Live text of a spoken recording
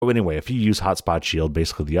Anyway, if you use Hotspot Shield,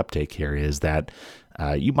 basically the uptake here is that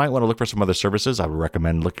you might want to look for some other services. I would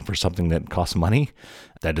recommend looking for something that costs money.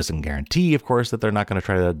 That doesn't guarantee, of course, that they're not going to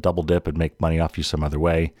try to double dip and make money off you some other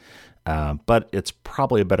way. But it's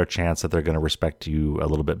probably a better chance that they're going to respect you a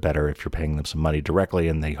little bit better if you're paying them some money directly,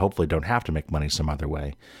 and they hopefully don't have to make money some other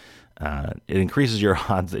way. It increases your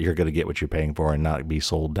odds that you're going to get what you're paying for and not be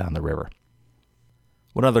sold down the river.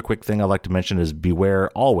 One other quick thing I'd like to mention is beware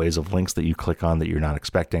always of links that you click on that you're not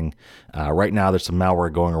expecting. Right now, there's some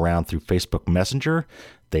malware going around through Facebook Messenger.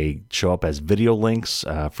 They show up as video links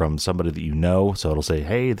from somebody that you know. So it'll say,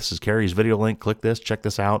 hey, this is Carrie's video link. Click this, check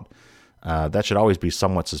this out. That should always be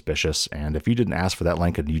somewhat suspicious. And if you didn't ask for that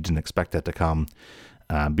link and you didn't expect that to come,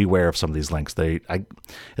 beware of some of these links. It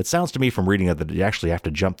sounds to me from reading it that you actually have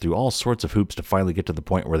to jump through all sorts of hoops to finally get to the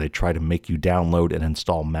point where they try to make you download and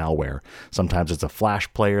install malware. Sometimes it's a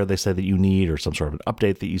flash player they say that you need, or some sort of an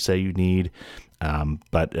update that you say you need.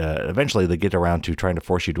 But eventually they get around to trying to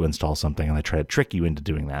force you to install something, and they try to trick you into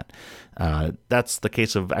doing that. That's the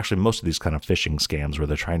case of actually most of these kind of phishing scams, where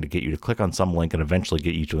they're trying to get you to click on some link and eventually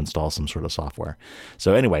get you to install some sort of software.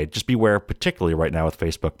 So anyway, just beware, particularly right now with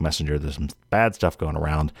Facebook Messenger. There's some bad stuff going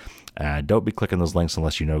around. Don't be clicking those links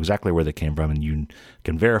unless you know exactly where they came from and you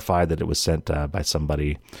can verify that it was sent by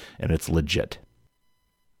somebody and it's legit.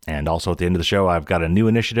 And also at the end of the show, I've got a new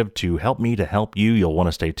initiative to help me to help you. You'll want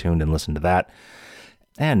to stay tuned and listen to that.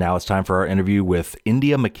 And now it's time for our interview with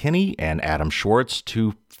India McKinney and Adam Schwartz,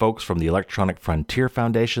 two folks from the Electronic Frontier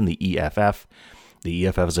Foundation, the EFF. The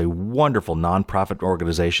EFF is a wonderful nonprofit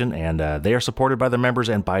organization, and they are supported by their members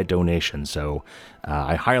and by donations. So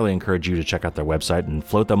I highly encourage you to check out their website and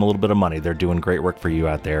float them a little bit of money. They're doing great work for you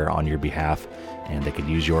out there on your behalf, and they could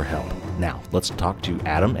use your help. Now, let's talk to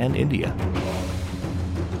Adam and India.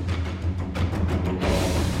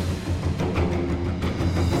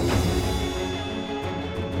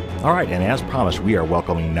 All right, and as promised, we are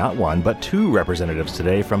welcoming not one, but two representatives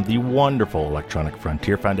today from the wonderful Electronic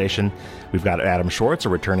Frontier Foundation. We've got Adam Schwartz, a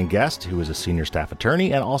returning guest, who is a senior staff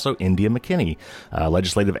attorney, and also India McKinney, a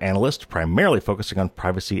legislative analyst, primarily focusing on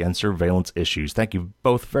privacy and surveillance issues. Thank you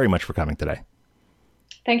both very much for coming today.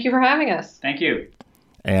 Thank you for having us. Thank you.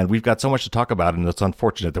 And we've got so much to talk about, and it's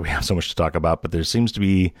unfortunate that we have so much to talk about, but there seems to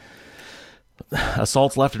be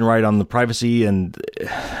assaults left and right on the privacy, and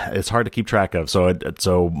it's hard to keep track of.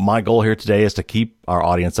 So my goal here today is to keep our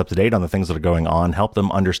audience up to date on the things that are going on, help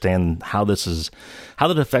them understand how that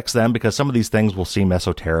affects them, because some of these things will seem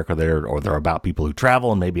esoteric, or they're about people who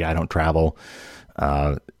travel, and maybe I don't travel,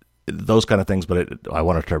 those kind of things. But I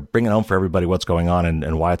wanted to bring it home for everybody what's going on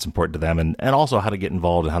and why it's important to them, and also how to get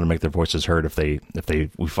involved and how to make their voices heard if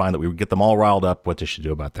we find that we get them all riled up, what they should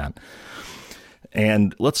do about that.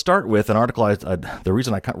 And let's start with an article. The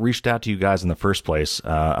reason I reached out to you guys in the first place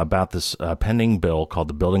about this pending bill called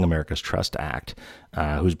the Building America's Trust Act,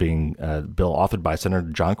 who's being bill authored by Senator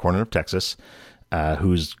John Cornyn of Texas,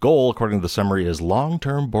 whose goal, according to the summary, is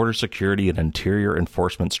long-term border security and interior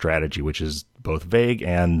enforcement strategy, which is both vague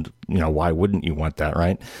and, why wouldn't you want that,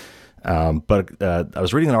 right? But I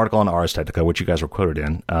was reading an article on Ars Technica, which you guys were quoted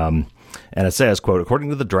in, and it says, quote, according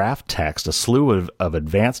to the draft text, a slew of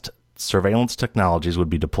advanced surveillance technologies would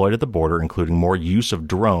be deployed at the border, including more use of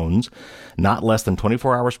drones, not less than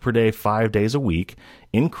 24 hours per day, 5 days a week,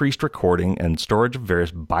 increased recording, and storage of various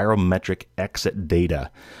biometric exit data.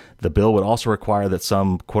 The bill would also require that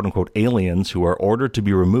some quote-unquote aliens who are ordered to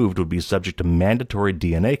be removed would be subject to mandatory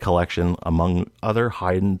DNA collection, among other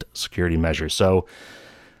heightened security measures. So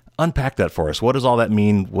unpack that for us. What does all that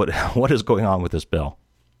mean? What is going on with this bill?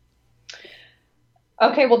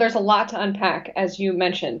 Okay, well, there's a lot to unpack, as you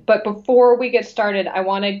mentioned. But before we get started, I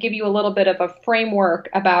want to give you a little bit of a framework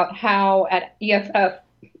about how at EFF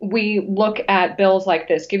we look at bills like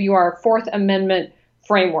this, give you our Fourth Amendment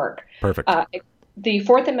framework. Perfect. The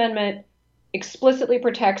Fourth Amendment explicitly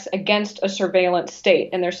protects against a surveillance state.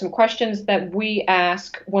 And there's some questions that we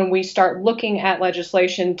ask when we start looking at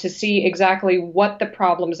legislation to see exactly what the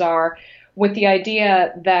problems are, with the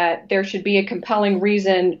idea that there should be a compelling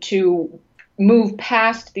reason to move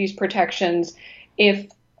past these protections if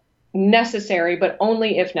necessary, but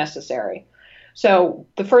only if necessary. So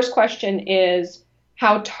the first question is,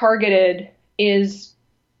 how targeted is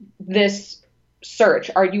this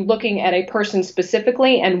search? Are you looking at a person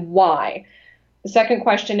specifically, and why? The second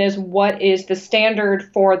question is, what is the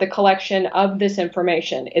standard for the collection of this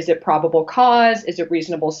information? Is it probable cause? Is it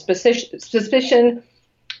reasonable suspicion?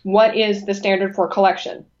 What is the standard for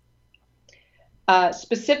collection?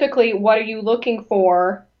 Specifically, what are you looking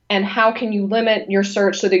for, and how can you limit your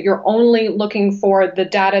search so that you're only looking for the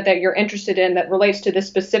data that you're interested in that relates to this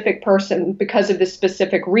specific person because of this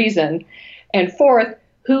specific reason? And fourth,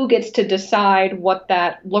 who gets to decide what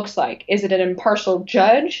that looks like? Is it an impartial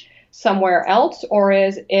judge somewhere else, or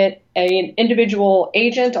is it an individual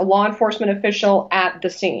agent, a law enforcement official at the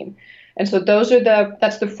scene? And so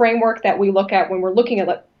that's the framework that we look at when we're looking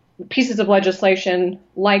at pieces of legislation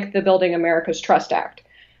like the Building America's Trust Act.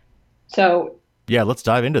 So yeah, let's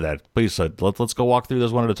dive into that, please. Let's go walk through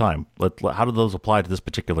those one at a time. How do those apply to this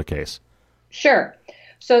particular case? Sure.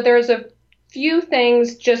 So there's a few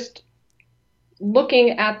things just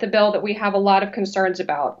looking at the bill that we have a lot of concerns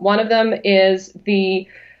about. One of them is the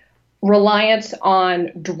reliance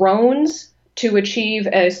on drones to achieve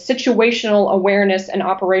a situational awareness and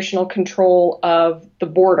operational control of the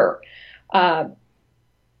border.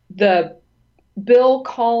 The bill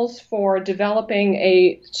calls for developing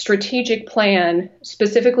a strategic plan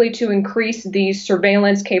specifically to increase these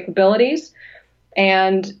surveillance capabilities,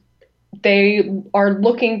 and they are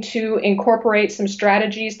looking to incorporate some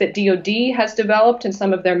strategies that DoD has developed in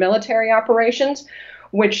some of their military operations,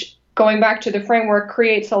 which, going back to the framework,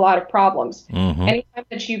 creates a lot of problems. Mm-hmm. Anytime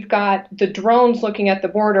that you've got the drones looking at the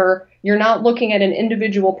border, you're not looking at an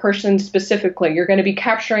individual person specifically. You're going to be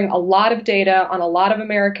capturing a lot of data on a lot of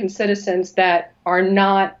American citizens that are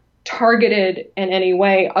not targeted in any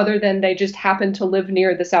way other than they just happen to live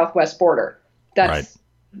near the southwest border. That's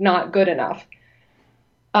not good enough.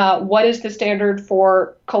 What is the standard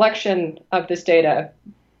for collection of this data?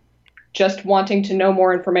 Just wanting to know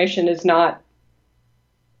more information is not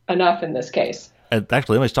enough in this case.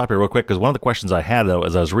 Actually, let me stop here real quick, because one of the questions I had, though,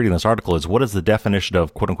 as I was reading this article is, what is the definition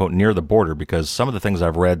of quote-unquote near the border? Because some of the things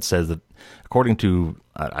I've read says that, according to,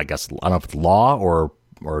 I guess, I don't know if it's law or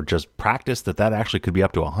just practice, that actually could be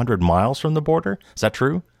up to 100 miles from the border. Is that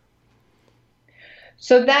true?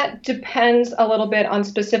 So that depends a little bit on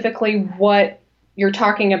specifically what you're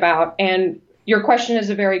talking about. And your question is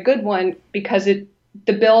a very good one, because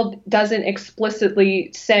the bill doesn't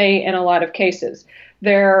explicitly say in a lot of cases.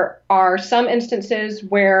 There are some instances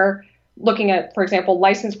where, looking at, for example,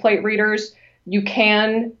 license plate readers, you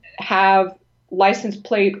can have license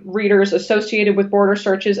plate readers associated with border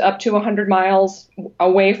searches up to 100 miles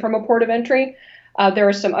away from a port of entry. There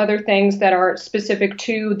are some other things that are specific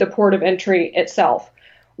to the port of entry itself.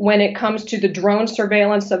 When it comes to the drone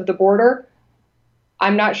surveillance of the border,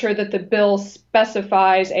 I'm not sure that the bill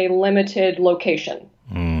specifies a limited location.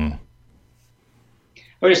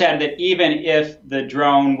 I would just add that even if the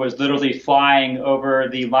drone was literally flying over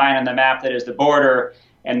the line on the map that is the border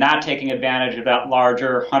and not taking advantage of that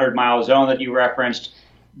larger 100-mile zone that you referenced,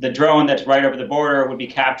 the drone that's right over the border would be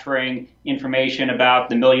capturing information about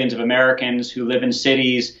the millions of Americans who live in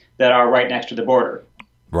cities that are right next to the border.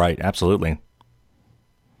 Right, absolutely.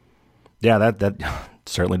 Yeah, that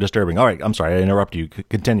certainly disturbing. All right, I'm sorry, I interrupted you.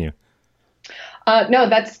 Continue. No,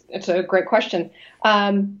 it's a great question.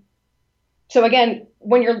 So again,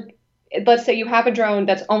 let's say you have a drone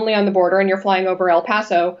that's only on the border and you're flying over El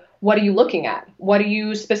Paso, what are you looking at? What are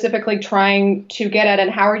you specifically trying to get at,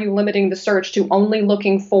 and how are you limiting the search to only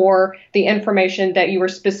looking for the information that you are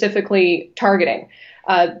specifically targeting?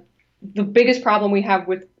 The biggest problem we have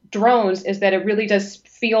with drones is that it really does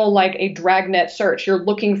feel like a dragnet search. You're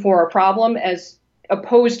looking for a problem as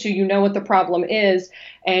opposed to what the problem is,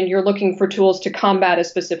 and you're looking for tools to combat a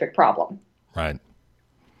specific problem. Right.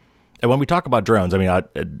 And when we talk about drones, I mean,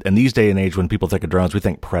 in these day and age, when people think of drones, we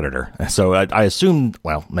think Predator. So I assume,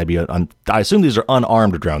 well, maybe I assume these are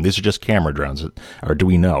unarmed drones. These are just camera drones, or do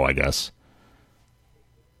we know? I guess.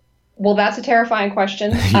 Well, that's a terrifying question.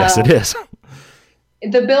 Yes, it is.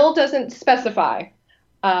 The bill doesn't specify.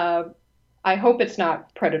 I hope it's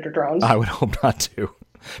not Predator drones. I would hope not too.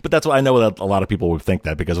 But that's why I know that a lot of people would think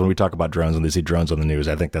that, because when we talk about drones and they see drones on the news,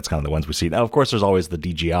 I think that's kind of the ones we see. Now, of course, there's always the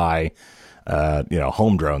DJI.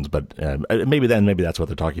 Home drones, but maybe that's what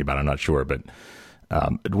they're talking about. I'm not sure, but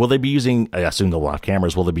will they be using? I assume they'll have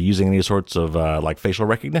cameras. Will they be using any sorts of like facial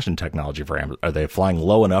recognition technology are they flying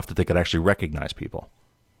low enough that they could actually recognize people?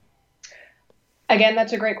 Again,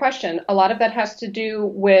 that's a great question. A lot of that has to do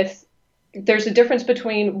with there's a difference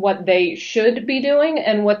between what they should be doing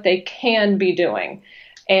and what they can be doing.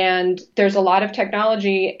 And there's a lot of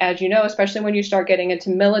technology, as you know, especially when you start getting into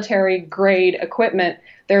military grade equipment,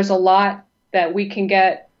 there's a lot that we can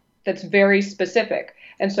get that's very specific.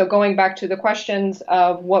 And so going back to the questions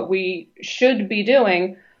of what we should be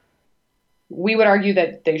doing, we would argue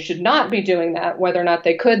that they should not be doing that, whether or not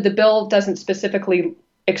they could. The bill doesn't specifically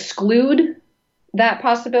exclude that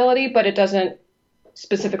possibility, but it doesn't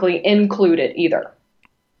specifically include it either.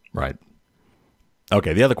 Right.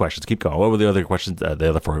 Okay, the other questions. Keep going. What were the other questions, the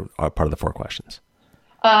other part of the four questions?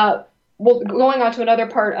 Well, going on to another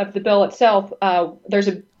part of the bill itself, there's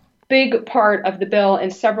a big part of the bill in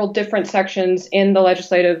several different sections in the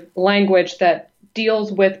legislative language that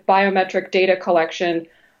deals with biometric data collection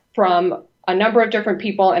from a number of different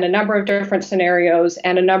people in a number of different scenarios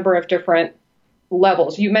and a number of different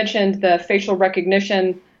levels. You mentioned the facial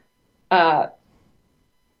recognition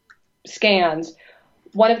scans.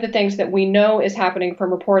 One of the things that we know is happening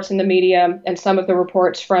from reports in the media and some of the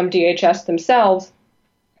reports from DHS themselves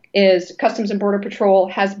is Customs and Border Patrol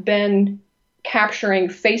has been capturing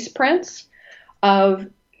face prints of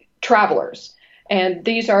travelers. And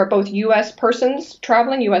these are both U.S. persons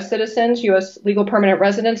traveling, U.S. citizens, U.S. legal permanent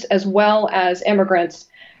residents, as well as immigrants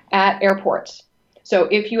at airports. So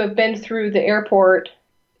if you have been through the airport,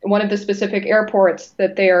 one of the specific airports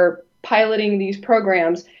that they are piloting these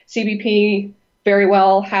programs, CBP very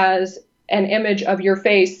well has an image of your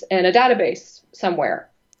face in a database somewhere.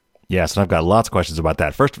 Yes, and I've got lots of questions about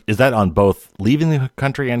that. First, is that on both leaving the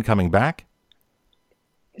country and coming back?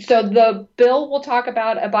 So the bill will talk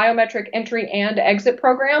about a biometric entry and exit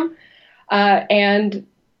program. And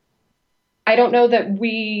I don't know that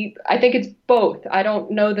I think it's both. I don't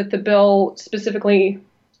know that the bill specifically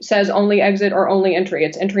says only exit or only entry.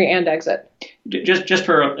 It's entry and exit. Just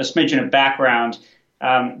for a smidgen of background,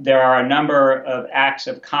 there are a number of acts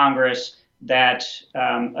of Congress that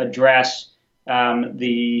address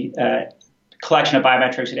the collection of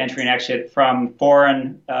biometrics at entry and exit from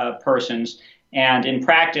foreign persons. And in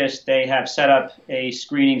practice, they have set up a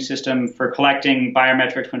screening system for collecting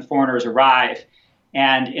biometrics when foreigners arrive.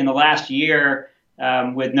 And in the last year,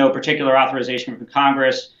 with no particular authorization from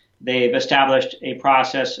Congress, they've established a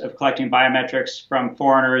process of collecting biometrics from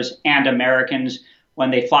foreigners and Americans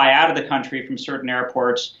when they fly out of the country from certain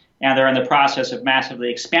airports. And they're in the process of massively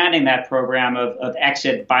expanding that program of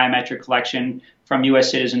exit biometric collection from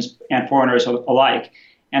U.S. citizens and foreigners alike.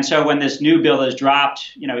 And so when this new bill is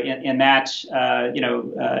dropped, in that,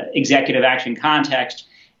 executive action context,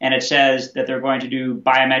 and it says that they're going to do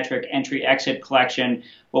biometric entry-exit collection,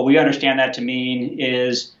 what we understand that to mean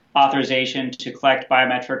is authorization to collect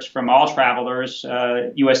biometrics from all travelers,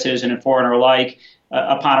 U.S. citizen and foreigner alike,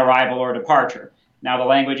 upon arrival or departure. Now, the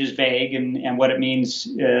language is vague, and what it means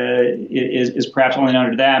is perhaps only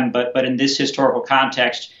known to them, but in this historical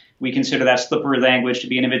context, we consider that slippery language to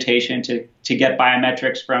be an invitation to get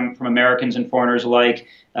biometrics from Americans and foreigners alike,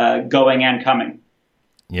 going and coming.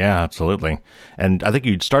 Yeah, absolutely. And I think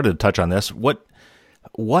you started to touch on this. What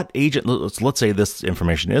agent, let's say this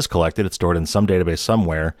information is collected, it's stored in some database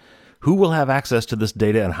somewhere. Who will have access to this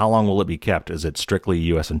data and how long will it be kept? Is it strictly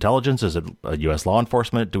U.S. intelligence? Is it U.S. law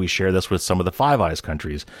enforcement? Do we share this with some of the Five Eyes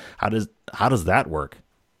countries? How does that work?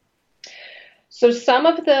 So some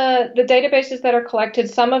of the databases that are collected,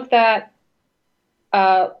 some of that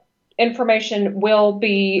information will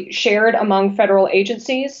be shared among federal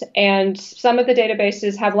agencies, and some of the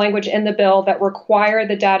databases have language in the bill that require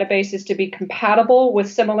the databases to be compatible with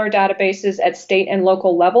similar databases at state and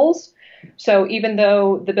local levels. So even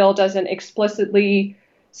though the bill doesn't explicitly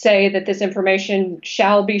say that this information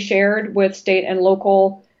shall be shared with state and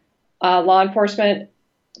local law enforcement,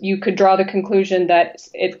 you could draw the conclusion that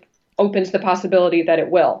it opens the possibility that it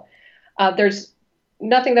will. There's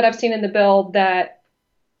nothing that I've seen in the bill that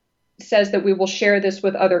says that we will share this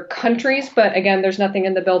with other countries, but again, there's nothing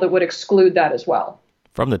in the bill that would exclude that as well.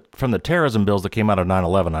 From the terrorism bills that came out of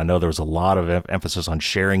 9/11, I know there was a lot of emphasis on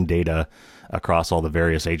sharing data across all the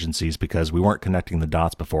various agencies because we weren't connecting the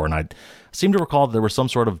dots before. And I seem to recall that there was some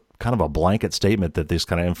sort of kind of a blanket statement that this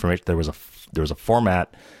kind of information, there was a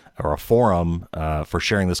format or a forum for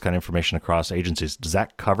sharing this kind of information across agencies. Does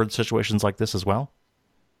that cover situations like this as well?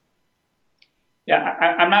 Yeah,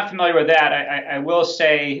 I'm not familiar with that. I will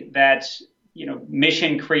say that,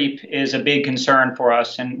 mission creep is a big concern for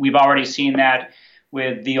us. And we've already seen that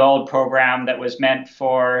with the old program that was meant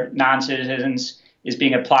for non-citizens is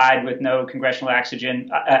being applied with no congressional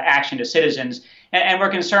action to citizens. And we're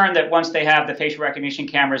concerned that once they have the facial recognition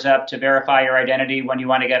cameras up to verify your identity when you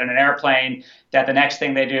want to get on an airplane, that the next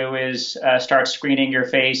thing they do is start screening your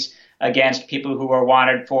face against people who are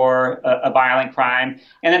wanted for a violent crime.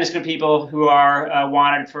 And then it's going to be people who are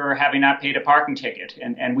wanted for having not paid a parking ticket.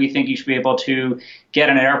 And we think you should be able to get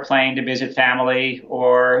on an airplane to visit family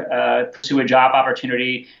or pursue a job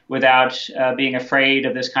opportunity without being afraid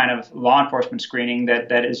of this kind of law enforcement screening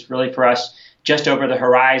that is really for us just over the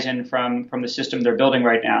horizon from the system they're building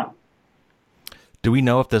right now. Do we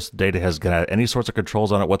know if this data has got any sorts of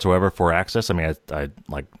controls on it whatsoever for access? I mean, I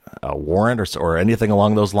like a warrant or anything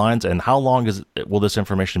along those lines. And how long will this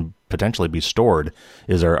information potentially be stored?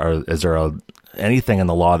 Is there anything in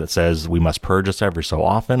the law that says we must purge this every so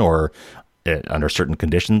often, or Under certain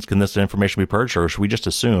conditions, can this information be purged, or should we just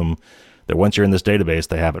assume that once you're in this database,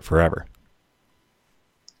 they have it forever?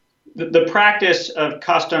 The practice of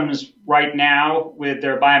Customs right now with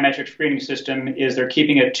their biometric screening system is they're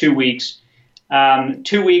keeping it 2 weeks.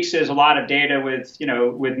 2 weeks is a lot of data with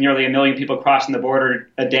nearly 1 million people crossing the border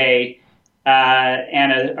a day,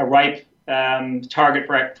 and a ripe target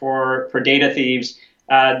for data thieves.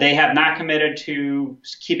 They have not committed to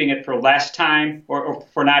keeping it for less time or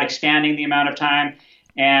for not expanding the amount of time.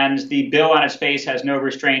 And the bill on its face has no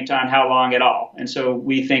restraint on how long at all. And so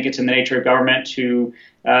we think it's in the nature of government to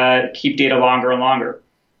keep data longer and longer.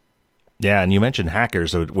 Yeah, and you mentioned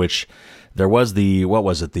hackers, which there was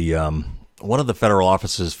one of the federal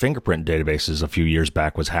office's fingerprint databases a few years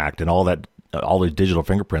back was hacked, and all the digital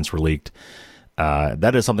fingerprints were leaked.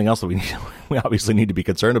 That is something else that we obviously need to be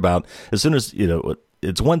concerned about. As soon as,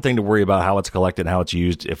 it's one thing to worry about how it's collected and how it's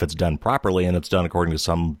used if it's done properly and it's done according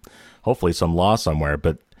to hopefully some law somewhere.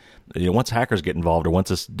 But once hackers get involved or once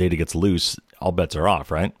this data gets loose, all bets are off,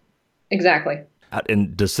 right? Exactly.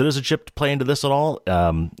 And does citizenship play into this at all?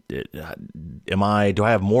 Do I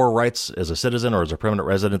have more rights as a citizen or as a permanent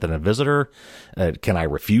resident than a visitor? Can I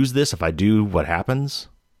refuse this? If I do, what happens?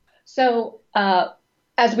 So,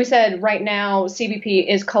 as we said, right now, CBP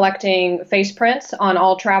is collecting face prints on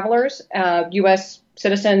all travelers, U.S.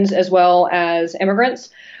 citizens as well as immigrants.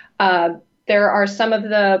 There are some of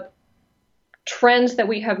the trends that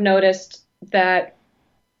we have noticed that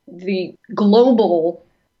the global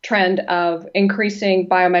trend of increasing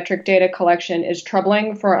biometric data collection is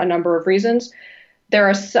troubling for a number of reasons. There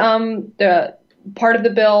are the part of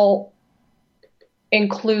the bill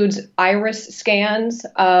includes iris scans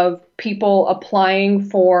of people applying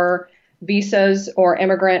for visas or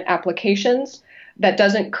immigrant applications. That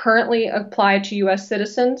doesn't currently apply to U.S.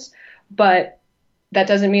 citizens, but that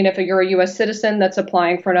doesn't mean if you're a U.S. citizen that's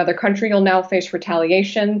applying for another country, you'll now face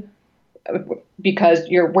retaliation because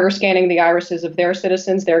we're scanning the irises of their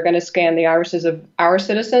citizens. They're going to scan the irises of our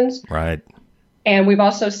citizens. Right. And we've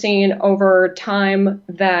also seen over time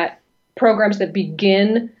that programs that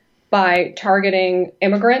begin by targeting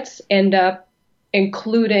immigrants end up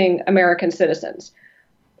including American citizens.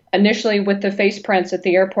 Initially, with the face prints at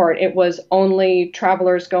the airport, it was only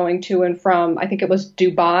travelers going to and from, I think it was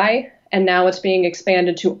Dubai, and now it's being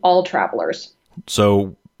expanded to all travelers.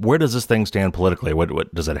 So where does this thing stand politically?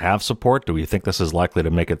 What does it have support? Do we think this is likely to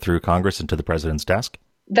make it through Congress and to the president's desk?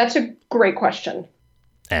 That's a great question.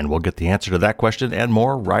 And we'll get the answer to that question and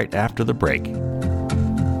more right after the break.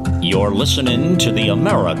 You're listening to the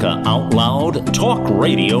America Out Loud Talk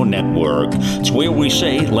Radio Network. It's where we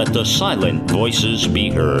say, let the silent voices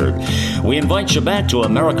be heard. We invite you back to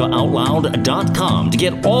AmericaOutloud.com to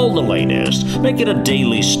get all the latest. Make it a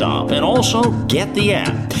daily stop and also get the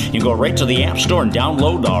app. You go right to the App Store and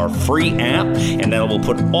download our free app, and that will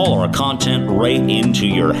put all our content right into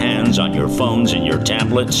your hands on your phones and your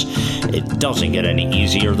tablets. It doesn't get any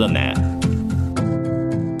easier than that.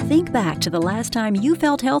 Think back to the last time you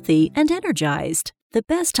felt healthy and energized. The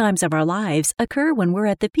best times of our lives occur when we're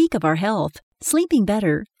at the peak of our health, sleeping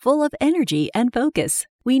better, full of energy and focus.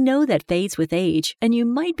 We know that fades with age, and you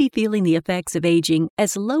might be feeling the effects of aging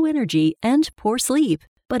as low energy and poor sleep.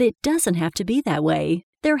 But it doesn't have to be that way.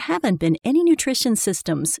 There haven't been any nutrition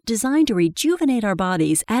systems designed to rejuvenate our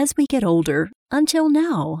bodies as we get older until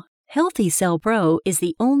now. Healthy Cell Pro is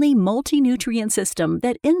the only multi-nutrient system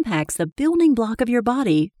that impacts the building block of your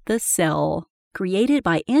body, the cell. Created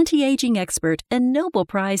by anti-aging expert and Nobel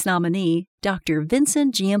Prize nominee, Dr.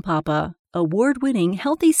 Vincent Giampapa, award-winning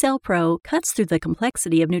Healthy Cell Pro cuts through the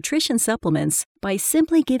complexity of nutrition supplements by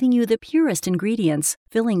simply giving you the purest ingredients,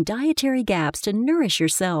 filling dietary gaps to nourish your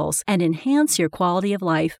cells and enhance your quality of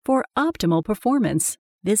life for optimal performance.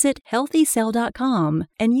 Visit HealthyCell.com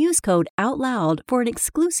and use code OUTLOUD for an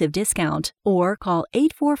exclusive discount or call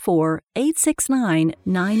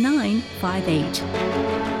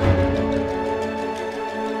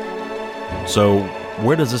 844-869-9958. So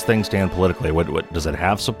where does this thing stand politically? What does it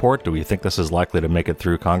have support? Do we think this is likely to make it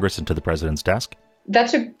through Congress and to the president's desk?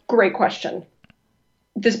 That's a great question.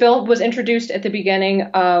 This bill was introduced at the beginning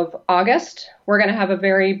of August. We're going to have a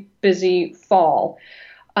very busy fall.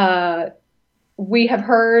 We have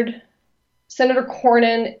heard Senator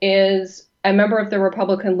Cornyn is a member of the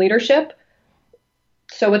Republican leadership,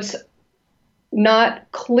 so it's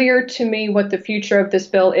not clear to me what the future of this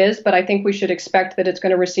bill is, but I think we should expect that it's going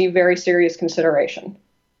to receive very serious consideration.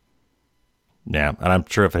 Yeah, and I'm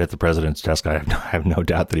sure if it hit the president's desk, I have no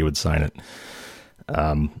doubt that he would sign it.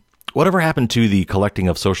 Whatever happened to the collecting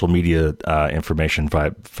of social media information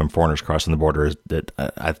from foreigners crossing the border?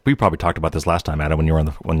 We probably talked about this last time, Adam, when you were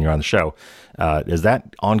on the show. Is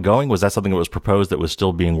that ongoing? Was that something that was proposed that was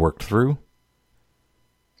still being worked through?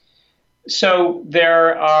 So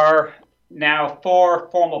there are now 4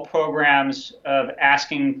 formal programs of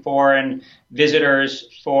asking foreign visitors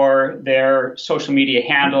for their social media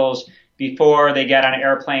handles before they get on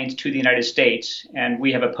airplanes to the United States, and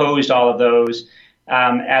we have opposed all of those.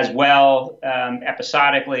 As well,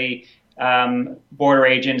 episodically, border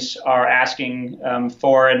agents are asking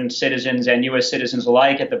foreign citizens and U.S. citizens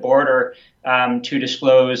alike at the border to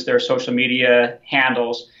disclose their social media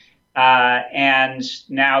handles. And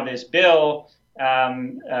now this bill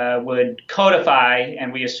would codify,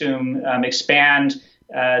 and we assume expand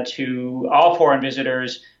to all foreign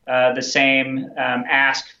visitors the same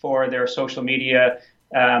ask for their social media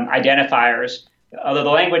identifiers. Although the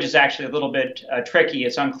language is actually a little bit tricky,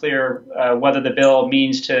 it's unclear whether the bill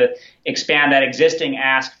means to expand that existing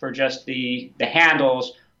ask for just the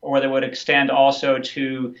handles, or whether it would extend also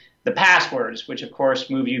to the passwords, which of course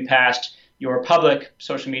move you past your public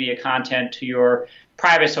social media content to your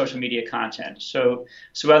private social media content. So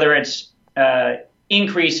whether it's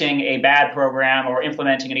increasing a bad program or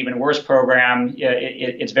implementing an even worse program,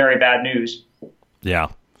 it's very bad news. Yeah.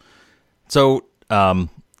 So,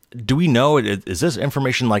 do we know, is this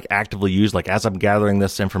information like actively used? Like, as I'm gathering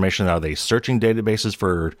this information, are they searching databases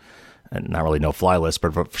for, not really no-fly list,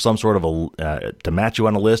 but for some sort of to match you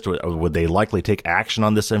on a list? Would they likely take action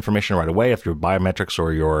on this information right away if your biometrics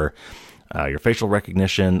or your facial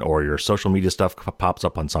recognition or your social media stuff pops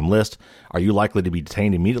up on some list? Are you likely to be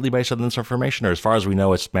detained immediately based on this information? Or as far as we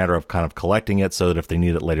know, it's a matter of kind of collecting it so that if they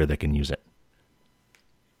need it later, they can use it?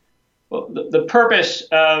 Well, the purpose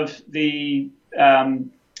of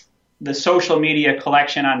the social media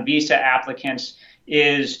collection on visa applicants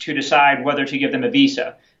is to decide whether to give them a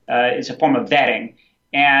visa. It's a form of vetting.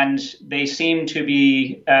 And they seem to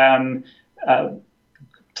be planning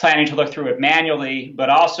to look through it manually, but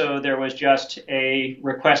also there was just a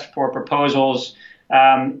request for proposals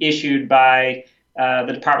issued by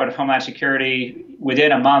the Department of Homeland Security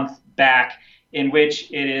within a month back, in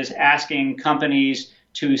which it is asking companies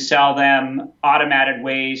to sell them automated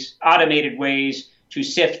ways to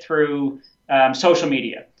sift through social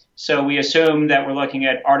media. So we assume that we're looking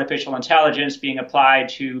at artificial intelligence being applied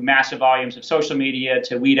to massive volumes of social media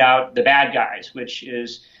to weed out the bad guys, which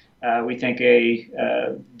is, we think,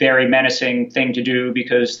 a very menacing thing to do,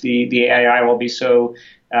 because the AI will be so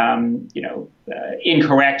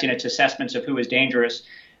incorrect in its assessments of who is dangerous.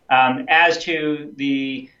 As to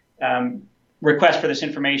the request for this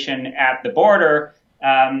information at the border,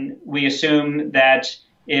 we assume that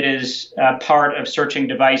it is part of searching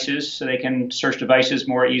devices, so they can search devices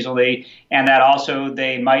more easily, and that also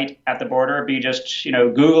they might at the border be just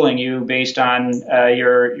Googling you based on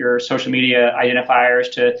your social media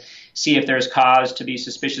identifiers to see if there's cause to be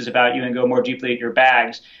suspicious about you and go more deeply at your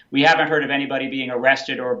bags. We haven't heard of anybody being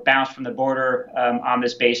arrested or bounced from the border on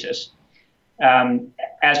this basis.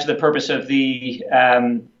 As to the purpose of the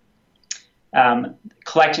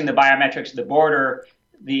collecting the biometrics at the border,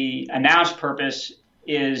 the announced purpose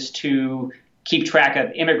is to keep track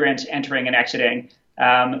of immigrants entering and exiting.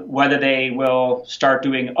 Whether they will start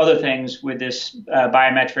doing other things with this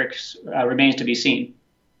biometrics remains to be seen.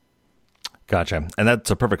 Gotcha. And that's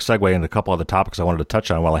a perfect segue into a couple other topics I wanted to touch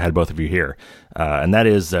on while I had both of you here. And that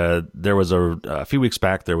is, there was a few weeks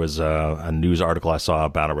back, there was a news article I saw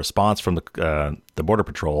about a response from the Border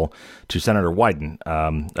Patrol to Senator Wyden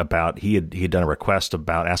about he had done a request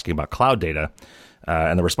about asking about cloud data.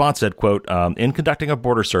 And the response said, quote, in conducting a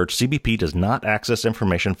border search, CBP does not access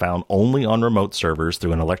information found only on remote servers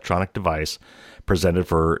through an electronic device presented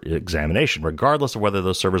for examination, regardless of whether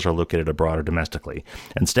those servers are located abroad or domestically.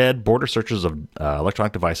 Instead, border searches of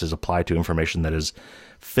electronic devices apply to information that is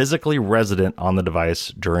physically resident on the device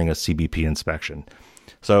during a CBP inspection.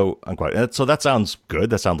 So, unquote. So that sounds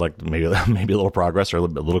good. That sounds like maybe a little progress or a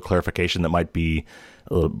little clarification that might be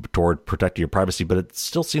toward protecting your privacy, but it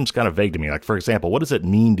still seems kind of vague to me. Like, for example, what does it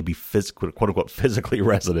mean to be quote unquote physically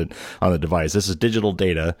resident on the device? This is digital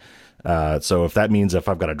data. So if that means if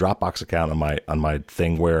I've got a Dropbox account on my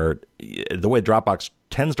thing, where the way Dropbox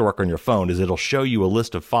tends to work on your phone is it'll show you a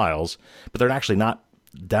list of files, but they're actually not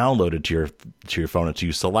downloaded to your phone until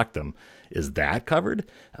you select them. Is that covered?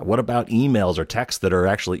 What about emails or texts that are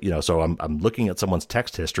actually, so I'm looking at someone's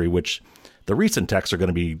text history, which the recent texts are going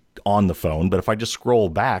to be on the phone, but if I just scroll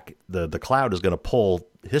back, the cloud is going to pull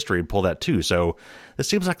history and pull that too. So it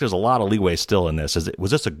seems like there's a lot of leeway still in this.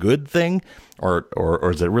 Was this a good thing, or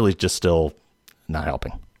is it really just still not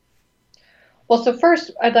helping? Well, so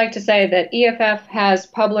first, I'd like to say that EFF has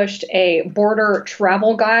published a border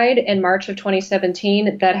travel guide in March of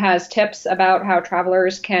 2017 that has tips about how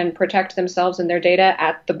travelers can protect themselves and their data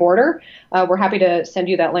at the border. We're happy to send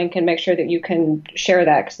you that link and make sure that you can share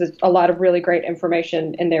that, because there's a lot of really great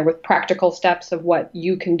information in there with practical steps of what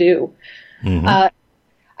you can do. Mm-hmm.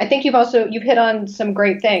 I think you've hit on some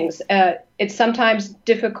great things. It's sometimes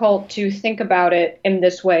difficult to think about it in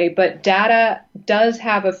this way, but data does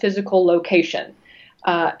have a physical location.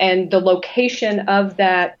 And the location of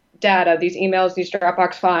that data, these emails, these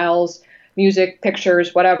Dropbox files, music,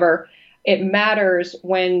 pictures, whatever, it matters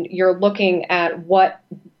when you're looking at what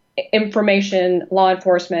information law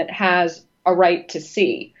enforcement has a right to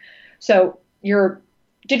see. So your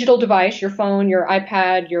digital device, your phone, your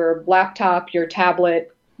iPad, your laptop, your tablet,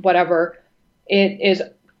 whatever, it is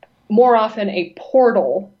more often a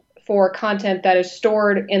portal for content that is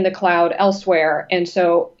stored in the cloud elsewhere. And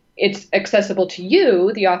so it's accessible to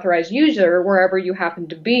you, the authorized user, wherever you happen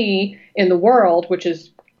to be in the world, which is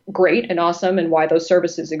great and awesome and why those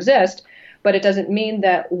services exist. But it doesn't mean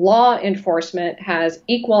that law enforcement has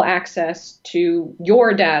equal access to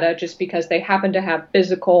your data just because they happen to have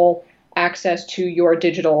physical access to your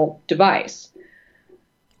digital device.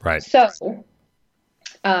 Right. So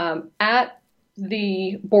at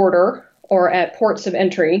the border or at ports of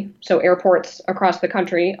entry, so airports across the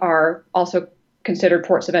country are also considered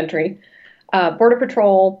ports of entry, Border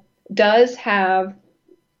Patrol does have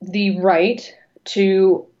the right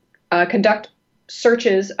to conduct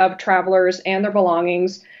searches of travelers and their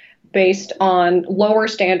belongings based on lower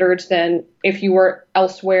standards than if you were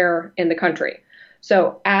elsewhere in the country.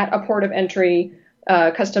 So at a port of entry,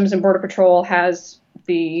 Customs and Border Patrol has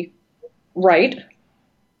the right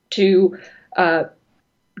to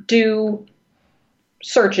do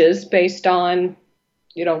searches based on,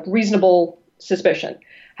 reasonable suspicion.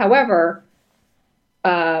 However,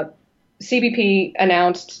 CBP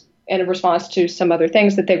announced in response to some other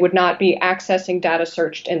things that they would not be accessing data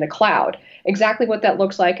searched in the cloud. Exactly what that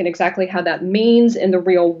looks like and exactly how that means in the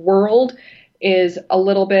real world is a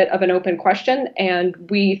little bit of an open question. And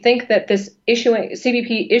we think that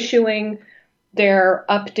CBP issuing their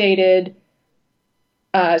updated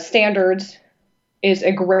standards is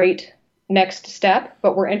a great next step,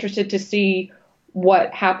 but we're interested to see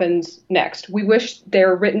what happens next. We wish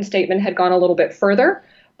their written statement had gone a little bit further,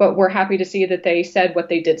 but we're happy to see that they said what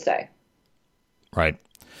they did say. Right.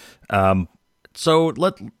 So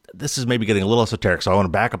this is maybe getting a little esoteric, so I want to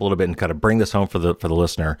back up a little bit and kind of bring this home for the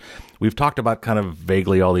listener. We've talked about kind of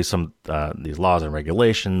vaguely all these laws and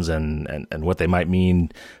regulations and what they might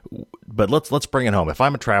mean, but let's bring it home. If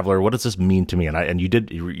I'm a traveler, what does this mean to me? And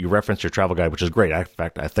you referenced your travel guide, which is great. In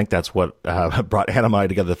fact, I think that's what brought Anna and I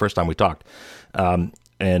together the first time we talked.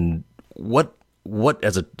 And what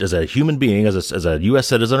as a human being, as a U.S.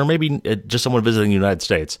 citizen, or maybe just someone visiting the United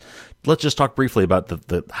States, let's just talk briefly about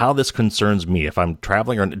the how this concerns me if I'm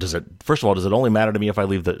traveling. Or does it only matter to me if I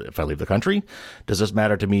leave the country? Does this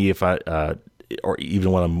matter to me if or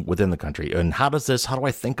even when I'm within the country? And how do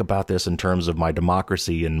I think about this in terms of my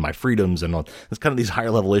democracy and my freedoms and all? It's kind of these higher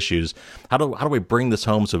level issues. How do we bring this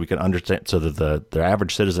home so we can understand, so that the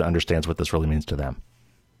average citizen understands what this really means to them?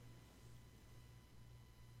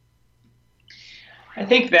 I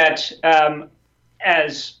think that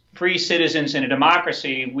as free citizens in a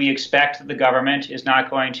democracy, we expect that the government is not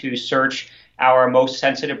going to search our most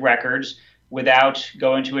sensitive records without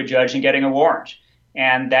going to a judge and getting a warrant.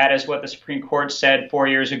 And that is what the Supreme Court said 4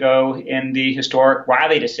 years ago in the historic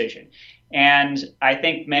Riley decision. And I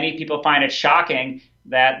think many people find it shocking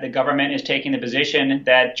that the government is taking the position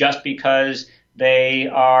that just because they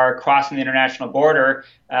are crossing the international border,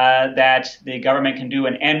 that the government can do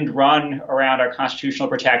an end run around our constitutional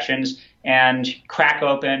protections and crack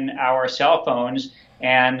open our cell phones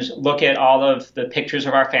and look at all of the pictures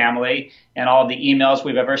of our family and all the emails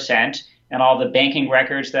we've ever sent and all the banking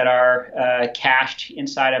records that are cached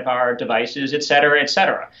inside of our devices, et cetera, et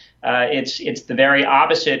cetera. It's the very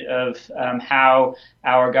opposite of how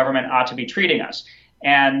our government ought to be treating us.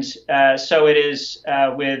 And so it is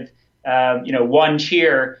with one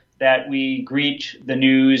cheer that we greet the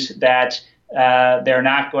news that they're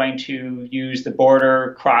not going to use the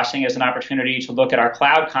border crossing as an opportunity to look at our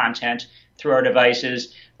cloud content through our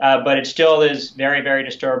devices. But it still is very, very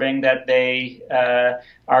disturbing that they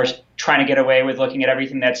are trying to get away with looking at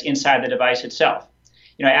everything that's inside the device itself.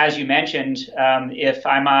 As you mentioned, if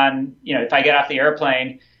I get off the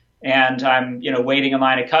airplane and I'm, waiting in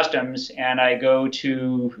line at customs and I go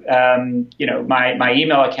to, my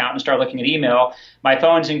email account and start looking at email, my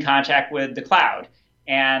phone's in contact with the cloud.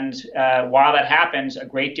 And while that happens, a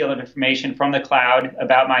great deal of information from the cloud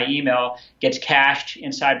about my email gets cached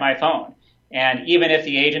inside my phone. And even if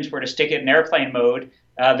the agents were to stick it in airplane mode,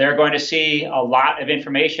 they're going to see a lot of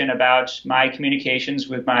information about my communications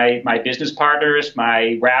with my business partners,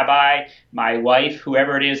 my rabbi, my wife,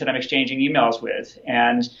 whoever it is that I'm exchanging emails with.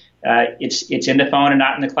 And it's in the phone and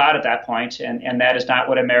not in the cloud at that point. And that is not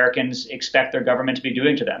what Americans expect their government to be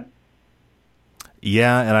doing to them.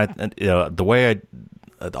 Yeah, and the way I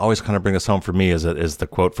always kind of bring this home for me is the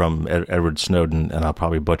quote from Edward Snowden, and I'll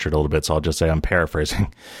probably butcher it a little bit, so I'll just say I'm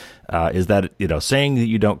paraphrasing. Is that saying that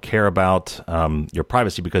you don't care about your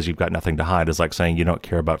privacy because you've got nothing to hide is like saying you don't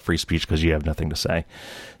care about free speech because you have nothing to say.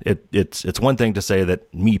 It's one thing to say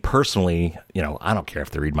that me personally, I don't care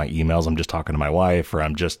if they read my emails. I'm just talking to my wife, or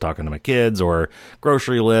I'm just talking to my kids, or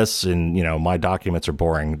grocery lists, and my documents are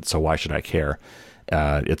boring, so why should I care?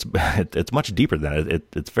 It's much deeper than that.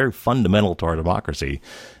 It's very fundamental to our democracy,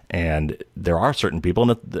 and there are certain people,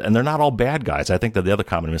 and they're not all bad guys. I think that the other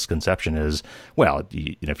common misconception is, well,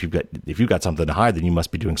 if you've got something to hide, then you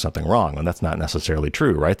must be doing something wrong, and that's not necessarily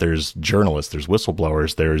true, right? There's journalists, there's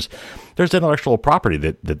whistleblowers, there's intellectual property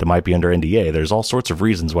that might be under NDA. There's all sorts of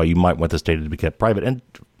reasons why you might want this data to be kept private, and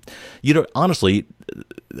honestly,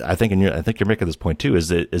 I think you're making this point too,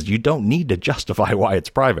 is you don't need to justify why it's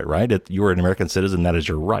private, right? You're an American citizen, that is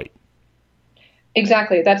your right.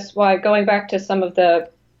 Exactly. That's why, going back to some of the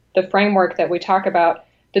framework that we talk about,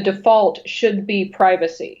 the default should be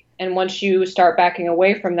privacy. And once you start backing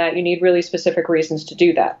away from that, you need really specific reasons to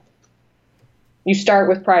do that. You start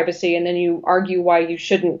with privacy, and then you argue why you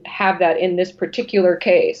shouldn't have that in this particular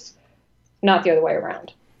case, not the other way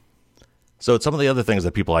around. So some of the other things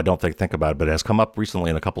that people I don't think about, but has come up recently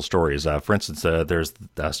in a couple stories. For instance, there's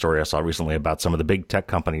a story I saw recently about some of the big tech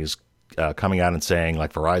companies coming out and saying,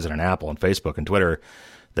 like Verizon and Apple and Facebook and Twitter,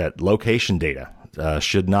 that location data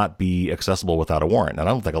should not be accessible without a warrant. And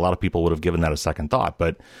I don't think a lot of people would have given that a second thought.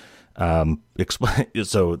 But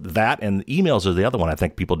so that and emails are the other one. I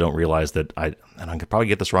think people don't realize that and I could probably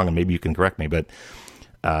get this wrong, and maybe you can correct me, but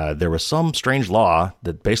there was some strange law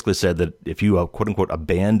that basically said that if you quote unquote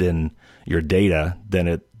abandon your data,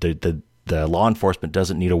 then the law enforcement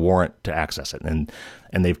doesn't need a warrant to access it. And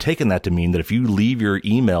they've taken that to mean that if you leave your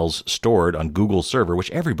emails stored on Google's server,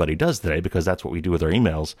 which everybody does today because that's what we do with our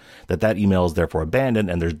emails, that email is therefore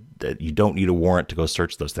abandoned, and that you don't need a warrant to go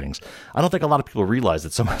search those things. I don't think a lot of people realize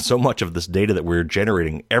that so much of this data that we're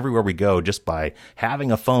generating everywhere we go just by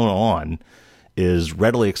having a phone on is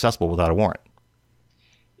readily accessible without a warrant.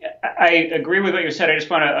 I agree with what you said. I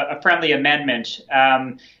just want a friendly amendment.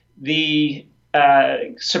 The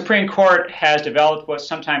Supreme Court has developed what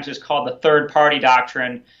sometimes is called the third-party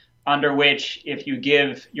doctrine, under which if you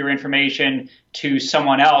give your information to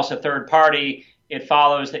someone else, a third party, it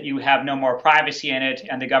follows that you have no more privacy in it,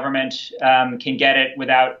 and the government can get it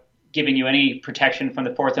without giving you any protection from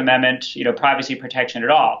the Fourth Amendment, privacy protection at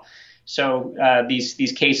all. So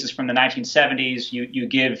these cases from the 1970s, you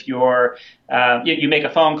give you make a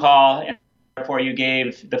phone call, and therefore you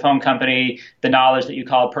gave the phone company the knowledge that you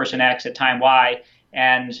called person X at time Y,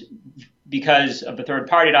 and because of the third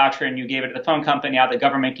party doctrine, you gave it to the phone company. Now the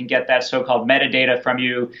government can get that so-called metadata from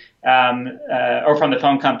you or from the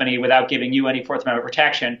phone company without giving you any Fourth Amendment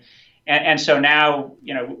protection. And so now,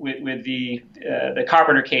 with the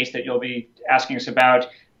Carpenter case that you'll be asking us about,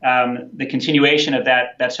 the continuation of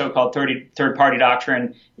that so-called third-party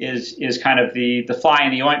doctrine is kind of the fly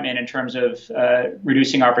in the ointment in terms of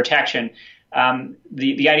reducing our protection.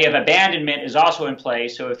 The idea of abandonment is also in play.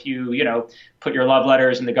 So if you put your love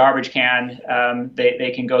letters in the garbage can,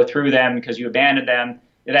 they can go through them because you abandoned them.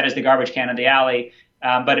 That is the garbage can in the alley.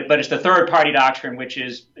 But it's the third-party doctrine which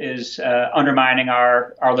is undermining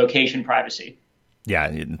our location privacy.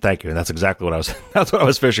 Yeah, thank you. And that's exactly what that's what I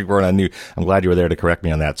was fishing for. And I'm glad you were there to correct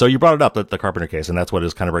me on that. So you brought it up, the Carpenter case, and that's what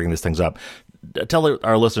is kind of bringing these things up. Tell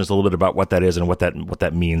our listeners a little bit about what that is and what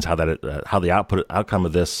that means, how the outcome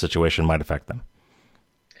of this situation might affect them.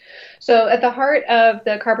 So at the heart of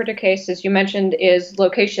the Carpenter case, as you mentioned, is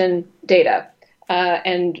location data.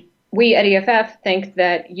 And we at EFF think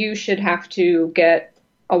that you should have to get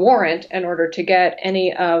a warrant in order to get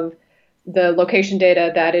any of the location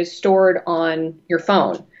data that is stored on your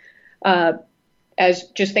phone. As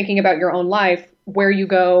just thinking about your own life, where you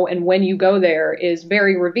go and when you go there is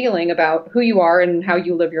very revealing about who you are and how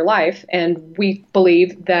you live your life. And we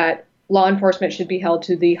believe that law enforcement should be held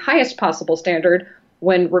to the highest possible standard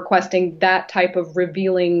when requesting that type of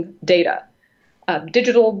revealing data.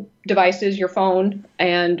 Digital devices, your phone,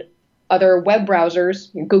 and other web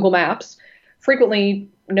browsers, Google Maps, frequently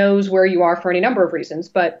knows where you are for any number of reasons.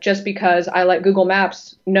 But just because I let Google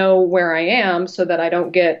Maps know where I am so that I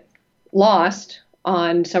don't get lost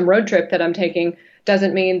on some road trip that I'm taking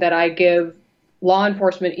doesn't mean that I give law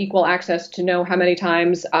enforcement equal access to know how many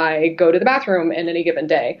times I go to the bathroom in any given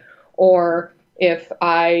day, or if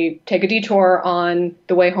I take a detour on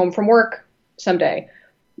the way home from work someday.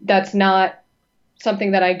 That's not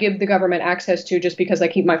something that I give the government access to just because I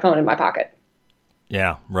keep my phone in my pocket.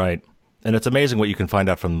 Yeah, right. And it's amazing what you can find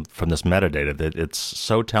out from this metadata. That it's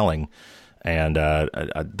so telling. And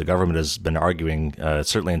the government has been arguing,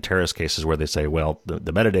 certainly in terrorist cases, where they say, well,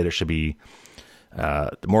 the metadata should be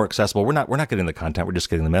more accessible. We're not getting the content; we're just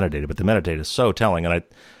getting the metadata. But the metadata is so telling, and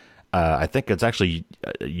I think it's actually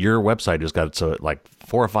your website has got like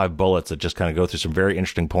 4 or 5 bullets that just kind of go through some very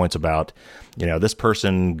interesting points about, this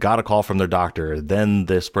person got a call from their doctor, then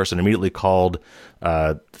this person immediately called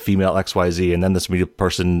female XYZ, and then this immediate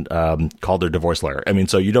person called their divorce lawyer. I mean,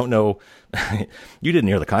 so you don't know, you didn't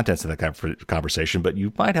hear the contents of that kind of conversation, but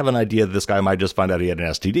you might have an idea that this guy might just find out he had an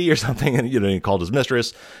STD or something, and he called his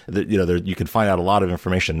mistress. You can find out a lot of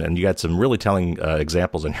information, and you got some really telling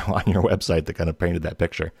examples on your website that kind of painted that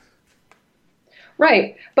picture.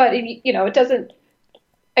 Right. But, it doesn't,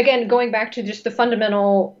 again, going back to just the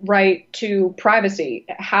fundamental right to privacy,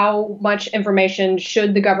 how much information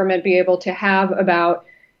should the government be able to have about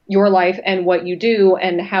your life and what you do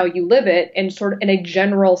and how you live it in a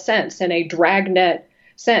general sense, in a dragnet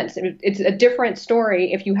sense? It's a different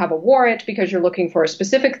story if you have a warrant because you're looking for a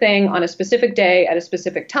specific thing on a specific day at a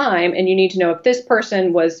specific time, and you need to know if this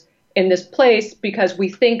person was in this place because we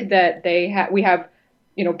think that we have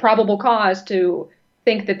probable cause to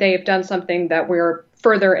think that they have done something that we're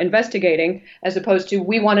further investigating, as opposed to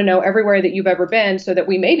we want to know everywhere that you've ever been so that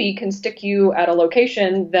we maybe can stick you at a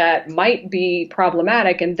location that might be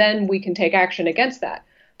problematic, and then we can take action against that.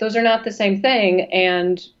 Those are not the same thing,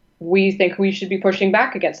 and we think we should be pushing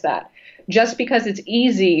back against that. Just because it's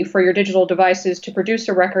easy for your digital devices to produce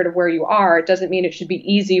a record of where you are doesn't mean it should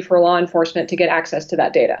be easy for law enforcement to get access to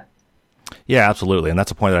that data. Yeah, absolutely. And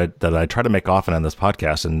that's a point that I try to make often on this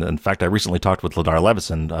podcast. And in fact, I recently talked with Ladar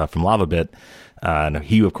Levison from LavaBit. And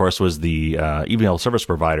he, of course, was the email service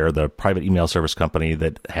provider, the private email service company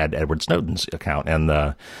that had Edward Snowden's account. And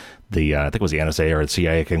I think it was the NSA or the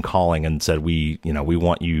CIA came calling and said, we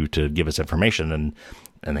want you to give us information.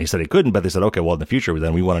 And they said he couldn't, but they said, okay, well, in the future,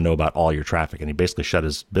 then we want to know about all your traffic. And he basically shut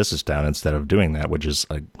his business down instead of doing that, which is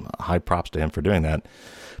high props to him for doing that.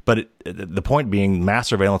 But the point being, mass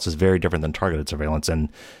surveillance is very different than targeted surveillance, and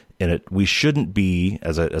we shouldn't be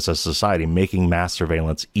as a society making mass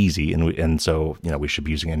surveillance easy, and so we should be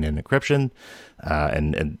using end-to-end encryption,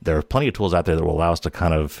 and there are plenty of tools out there that will allow us to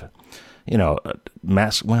kind of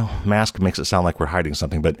mask makes it sound like we're hiding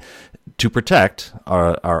something, but to protect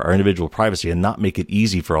our individual privacy and not make it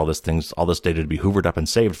easy for all this data to be hoovered up and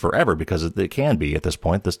saved forever, because it can be at this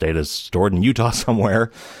point. This data is stored in Utah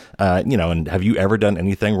somewhere, and have you ever done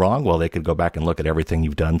anything wrong? Well, they could go back and look at everything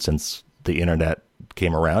you've done since the internet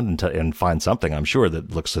came around and find something, I'm sure,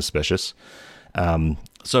 that looks suspicious.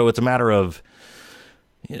 So it's a matter of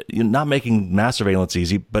not making mass surveillance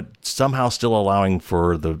easy, but somehow still allowing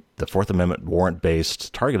for the Fourth Amendment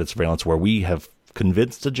warrant-based targeted surveillance, where we have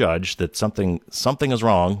convinced a judge that something is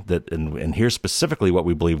wrong, and here's specifically what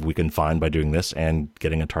we believe we can find by doing this and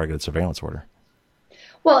getting a targeted surveillance order.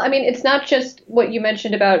 Well, I mean, it's not just what you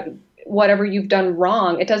mentioned about whatever you've done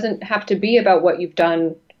wrong. It doesn't have to be about what you've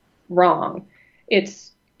done wrong.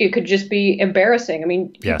 It could just be embarrassing. I mean,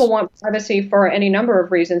 people want privacy for any number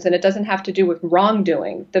of reasons, and it doesn't have to do with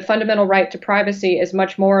wrongdoing. The fundamental right to privacy is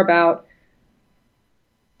much more about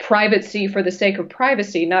privacy for the sake of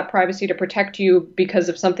privacy, not privacy to protect you because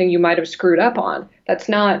of something you might have screwed up on.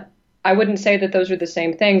 I wouldn't say that those are the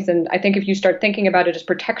same things. And I think if you start thinking about it as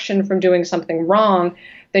protection from doing something wrong,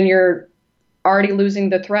 then you're already losing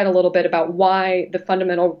the thread a little bit about why the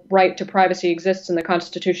fundamental right to privacy exists in the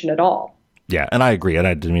Constitution at all. Yeah, and I agree, and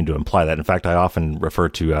I didn't mean to imply that. In fact, I often refer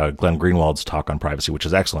to Glenn Greenwald's talk on privacy, which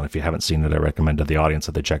is excellent. If you haven't seen it, I recommend to the audience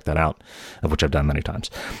that they check that out, of which I've done many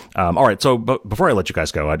times. All right, so before I let you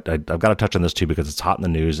guys go, I've got to touch on this too, because it's hot in the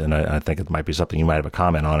news, and I think it might be something you might have a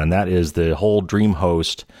comment on, and that is the whole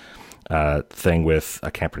DreamHost thing with, I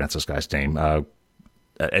can't pronounce this guy's name.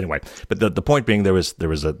 Anyway, but the point being, there was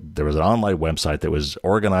an online website that was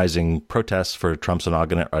organizing protests for Trump's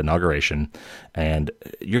inauguration, and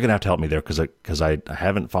you're gonna have to help me there because I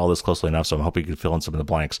haven't followed this closely enough, so I'm hoping you can fill in some of the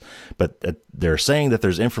blanks. But they're saying that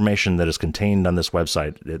there's information that is contained on this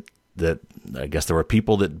website that I guess there were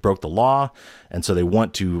people that broke the law, and so they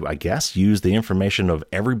want to, I guess, use the information of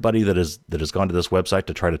everybody that has gone to this website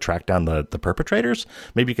to try to track down the perpetrators.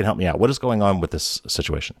 Maybe you can help me out. What is going on with this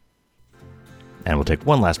situation? And we'll take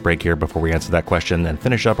one last break here before we answer that question and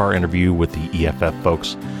finish up our interview with the EFF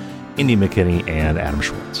folks, Indy McKinney and Adam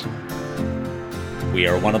Schwartz. We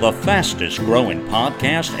are one of the fastest growing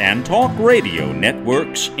podcast and talk radio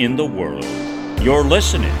networks in the world. You're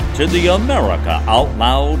listening to the America Out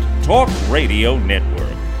Loud Talk Radio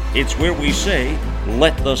Network. It's where we say,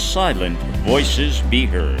 let the silent voices be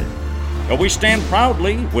heard. And we stand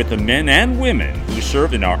proudly with the men and women who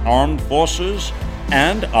serve in our armed forces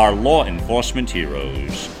and our law enforcement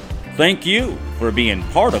heroes. Thank you for being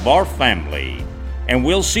part of our family. And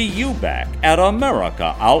we'll see you back at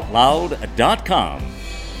AmericaOutloud.com.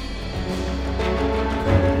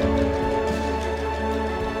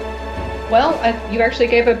 Well, you actually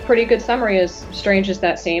gave a pretty good summary, as strange as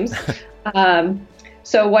that seems.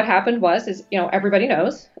 So what happened was, everybody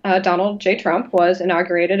knows, Donald J. Trump was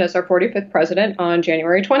inaugurated as our 45th president on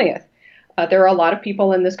January 20th. There are a lot of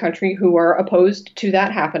people in this country who are opposed to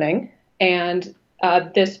that happening, and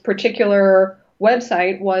this particular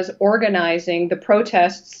website was organizing the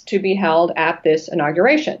protests to be held at this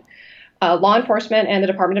inauguration. Law enforcement and the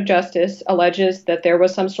Department of Justice alleges that there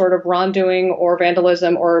was some sort of wrongdoing or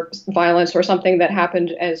vandalism or violence or something that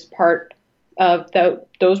happened as part of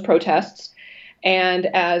those protests. And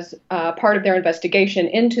as part of their investigation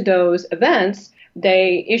into those events,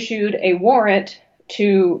 they issued a warrant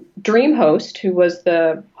to DreamHost, who was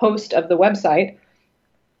the host of the website,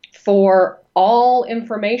 for all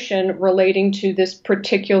information relating to this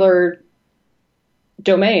particular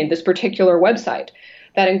domain, this particular website.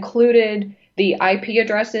 That included the IP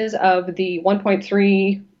addresses of the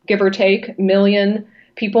 1.3, give or take, million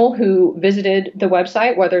people who visited the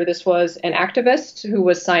website, whether this was an activist who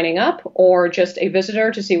was signing up or just a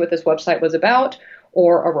visitor to see what this website was about,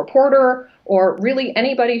 or a reporter, or really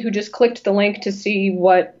anybody who just clicked the link to see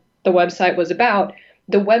what the website was about.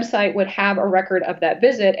 The website would have a record of that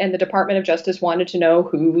visit, and the Department of Justice wanted to know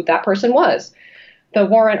who that person was. The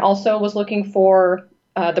warrant also was looking for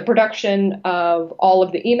the production of all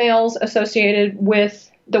of the emails associated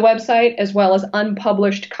with the website, as well as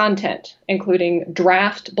unpublished content, including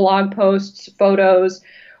draft blog posts, photos,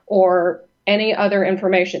 or any other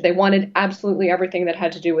information. They wanted absolutely everything that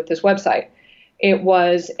had to do with this website. It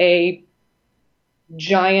was a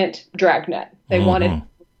giant dragnet. They wanted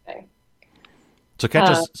everything. So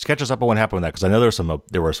catch us up on what happened with that, because I know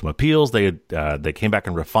there were some appeals. They came back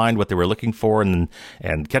and refined what they were looking for, and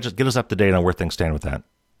get us up to date on where things stand with that.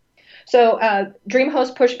 So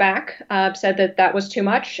DreamHost pushed back, said that was too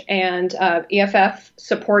much, and EFF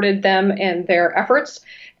supported them in their efforts.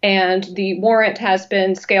 And the warrant has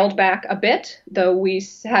been scaled back a bit, though we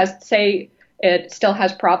say it still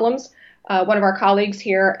has problems. One of our colleagues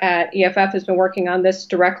here at EFF has been working on this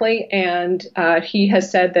directly, and he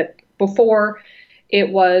has said that before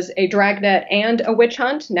it was a dragnet and a witch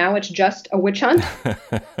hunt. Now it's just a witch hunt.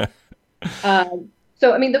 So,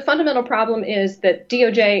 the fundamental problem is that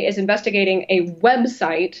DOJ is investigating a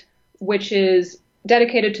website which is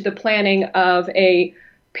dedicated to the planning of a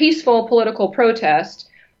peaceful political protest,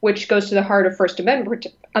 which goes to the heart of First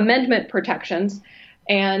Amendment protections.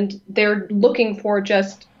 And they're looking for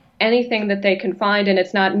just anything that they can find, and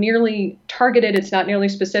it's not nearly targeted, it's not nearly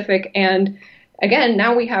specific. And again,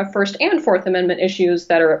 now we have First and Fourth Amendment issues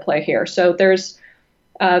that are at play here. So there's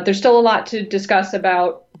still a lot to discuss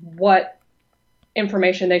about what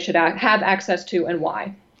information they should have access to and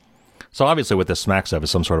why. So obviously what this smacks of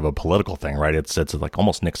is some sort of a political thing, right? It's like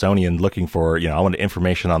almost Nixonian, looking for, I want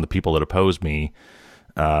information on the people that oppose me,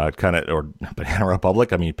 or Banana Republic.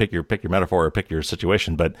 Pick your metaphor or pick your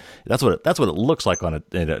situation, but that's what it looks like on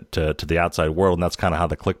it to the outside world, and that's kind of how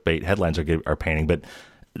the clickbait headlines are painting. But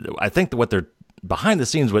I think that what they're behind the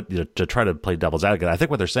scenes, to try to play devil's advocate, I think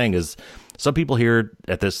what they're saying is some people here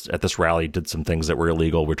at this rally did some things that were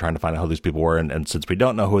illegal. We're trying to find out who these people were, and since we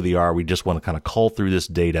don't know who they are, we just want to kind of cull through this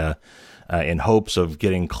data in hopes of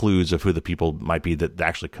getting clues of who the people might be that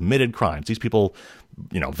actually committed crimes. These people,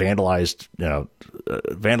 vandalized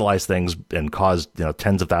things and caused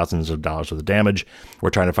tens of thousands of dollars worth of damage. We're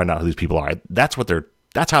trying to find out who these people are. That's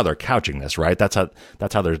how they're couching this, right?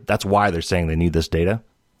 That's why they're saying they need this data.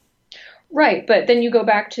 Right, but then you go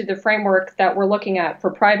back to the framework that we're looking at for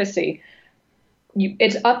privacy.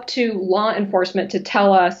 It's up to law enforcement to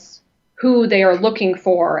tell us who they are looking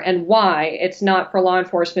for and why. It's not for law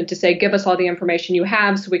enforcement to say, give us all the information you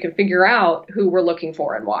have so we can figure out who we're looking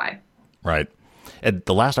for and why. Right. And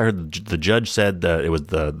the last I heard, the judge said that it was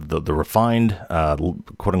the refined,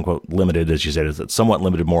 quote unquote, limited, as you said, is that somewhat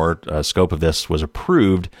limited more scope of this was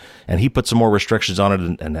approved, and he put some more restrictions on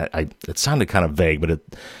it, and it sounded kind of vague, but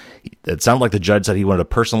it sounded like the judge said he wanted to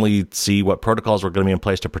personally see what protocols were going to be in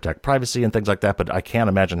place to protect privacy and things like that, but I can't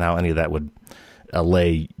imagine how any of that would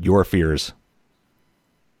allay your fears.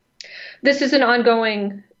 This is an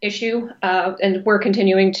ongoing issue, and we're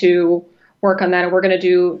continuing to work on that, and we're going to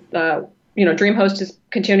do, DreamHost is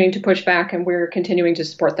continuing to push back, and we're continuing to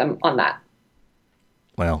support them on that.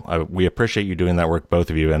 Well, we appreciate you doing that work,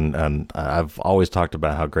 both of you, and I've always talked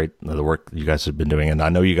about how great the work you guys have been doing, and I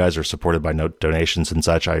know you guys are supported by donations and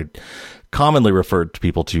such. I commonly refer to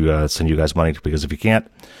people to send you guys money, because if you can't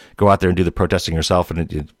go out there and do the protesting yourself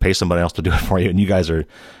and pay somebody else to do it for you, and you guys are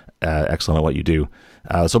excellent at what you do.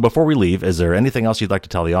 So before we leave, is there anything else you'd like to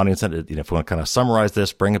tell the audience? And, if we want to kind of summarize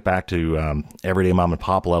this, bring it back to everyday mom and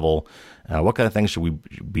pop level, what kind of things should we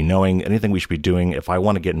be knowing? Anything we should be doing? If I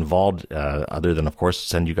want to get involved, other than, of course,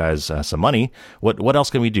 send you guys some money, what else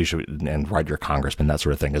can we do? And write your congressman, that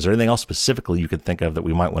sort of thing. Is there anything else specifically you could think of that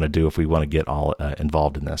we might want to do if we want to get all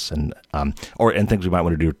involved in this, and things we might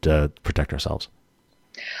want to do to protect ourselves?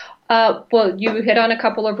 Well, you hit on a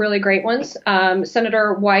couple of really great ones.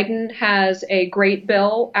 Senator Wyden has a great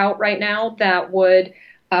bill out right now that would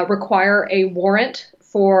require a warrant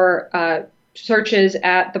for searches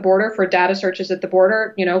at the border, for data searches at the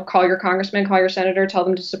border. Call your congressman, call your senator, tell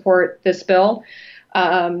them to support this bill.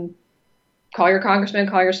 Call your congressman,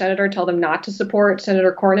 call your senator, tell them not to support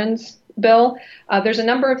Senator Cornyn's bill. There's a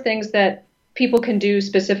number of things that people can do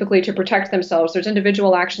specifically to protect themselves. There's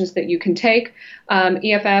individual actions that you can take.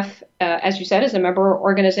 EFF, as you said, is a member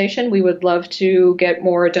organization. We would love to get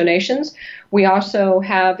more donations. We also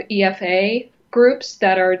have EFA groups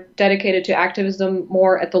that are dedicated to activism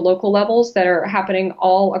more at the local levels that are happening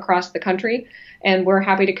all across the country. And we're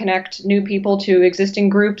happy to connect new people to existing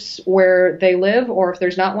groups where they live, or if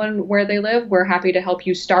there's not one where they live, we're happy to help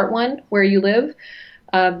you start one where you live.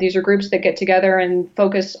 These are groups that get together and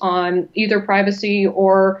focus on either privacy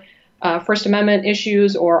or First Amendment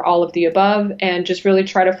issues, or all of the above, and just really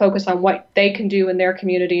try to focus on what they can do in their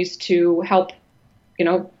communities to help,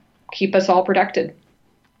 keep us all protected.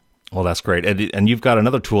 Well, that's great. And you've got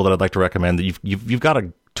another tool that I'd like to recommend. That you've got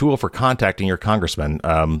a tool for contacting your congressmen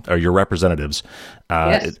or your representatives.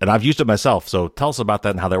 Yes. And I've used it myself. So tell us about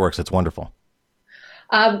that and how that works. It's wonderful.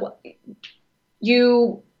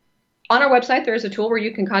 On our website, there's a tool where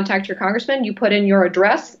you can contact your congressman. You put in your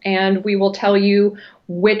address, and we will tell you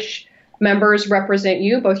which members represent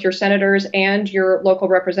you, both your senators and your local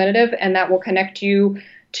representative, and that will connect you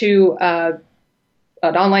to an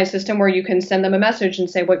online system where you can send them a message and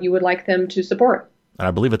say what you would like them to support. And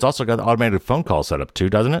I believe it's also got the automated phone call set up too,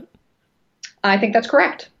 doesn't it? I think that's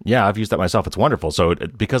correct. Yeah, I've used that myself. It's wonderful. So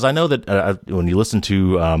because I know that when you listen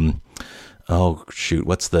to,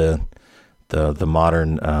 what's the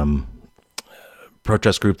modern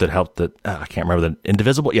protest group that helped I can't remember the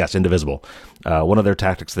Indivisible. Yes, Indivisible. One of their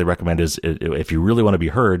tactics they recommend is if you really want to be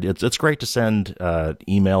heard, it's great to send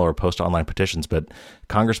email or post online petitions, but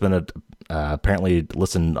congressmen apparently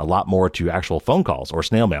listen a lot more to actual phone calls or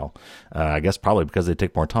snail mail. I guess probably because they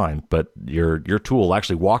take more time, but your tool will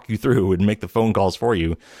actually walk you through and make the phone calls for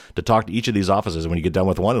you to talk to each of these offices. And when you get done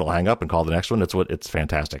with one, it'll hang up and call the next one. It's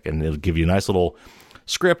fantastic. And it'll give you a nice little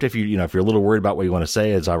script if you're a little worried about what you want to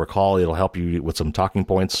say. As I recall, it'll help you with some talking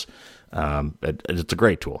points. It's a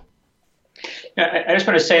great tool. I just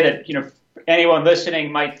want to say that anyone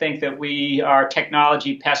listening might think that we are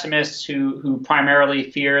technology pessimists who primarily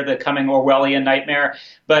fear the coming Orwellian nightmare,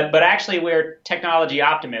 but actually we're technology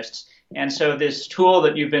optimists. And so this tool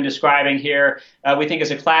that you've been describing here, we think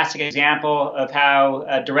is a classic example of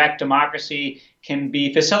how direct democracy can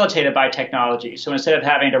be facilitated by technology. So instead of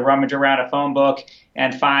having to rummage around a phone book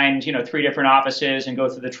and find, 3 different offices and go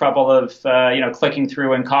through the trouble of, clicking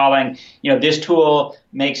through and calling, this tool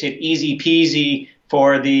makes it easy peasy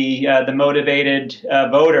for the motivated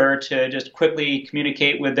voter to just quickly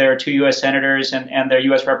communicate with their 2 U.S. senators and their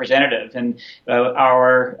U.S. representative. And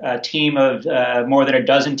our team of more than a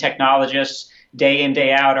dozen technologists, day in,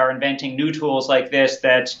 day out, are inventing new tools like this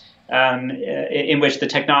that in which the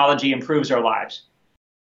technology improves our lives.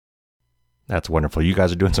 That's wonderful. You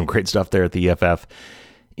guys are doing some great stuff there at the EFF.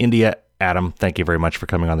 India, Adam, thank you very much for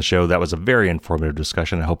coming on the show. That was a very informative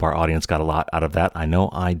discussion. I hope our audience got a lot out of that. I know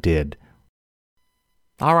I did.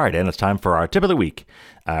 All right, and it's time for our tip of the week.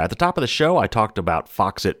 At the top of the show, I talked about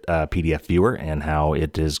Foxit PDF Viewer and how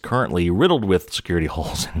it is currently riddled with security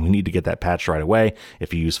holes, and we need to get that patched right away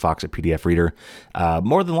if you use Foxit PDF Reader.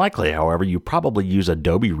 More than likely, however, you probably use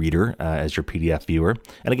Adobe Reader as your PDF viewer.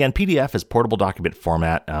 And again, PDF is portable document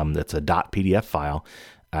format. It's a .pdf file.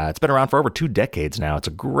 It's been around for over 2 decades now. It's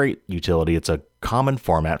a great utility. It's a common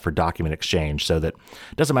format for document exchange, so that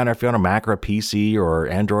it doesn't matter if you're on a Mac or a PC or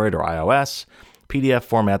Android or iOS. PDF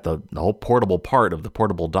format, the whole portable part of the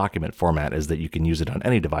portable document format is that you can use it on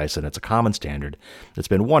any device, and it's a common standard. It's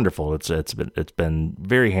been wonderful. It's been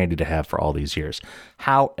very handy to have for all these years.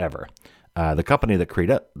 However, the company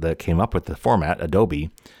that came up with the format, Adobe,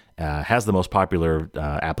 has the most popular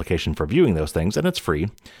application for viewing those things, and it's free,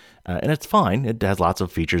 and it's fine. It has lots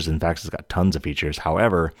of features. In fact, it's got tons of features.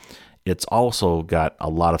 However, it's also got a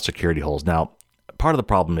lot of security holes. Now, part of the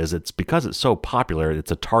problem is because it's so popular,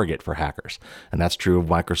 it's a target for hackers. And that's true of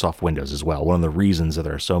Microsoft Windows as well. One of the reasons that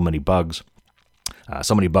there are so many bugs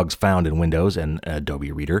found in Windows and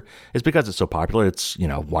Adobe Reader is because it's so popular. It's,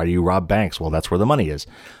 why do you rob banks? Well, that's where the money is.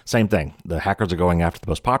 Same thing. The hackers are going after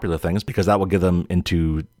the most popular things because that will get them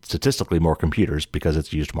into statistically more computers because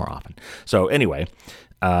it's used more often. So anyway,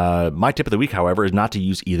 my tip of the week, however, is not to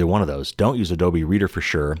use either one of those. Don't use Adobe Reader for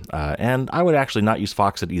sure. And I would actually not use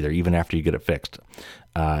Foxit either, even after you get it fixed.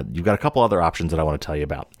 You've got a couple other options that I want to tell you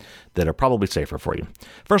about that are probably safer for you.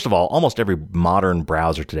 First of all, almost every modern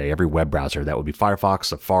browser today, every web browser, that would be Firefox,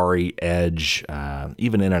 Safari, Edge,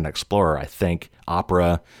 even Internet Explorer, I think,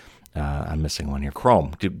 Opera, I'm missing one here,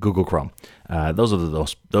 Chrome, Google Chrome. Those are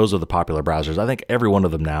the popular browsers. I think every one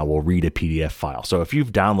of them now will read a PDF file. So if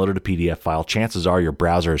you've downloaded a PDF file, chances are your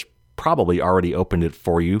browser has probably already opened it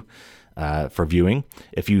for you for viewing.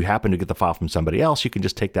 If you happen to get the file from somebody else, you can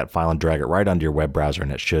just take that file and drag it right onto your web browser,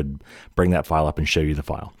 and it should bring that file up and show you the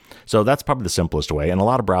file. So that's probably the simplest way. And a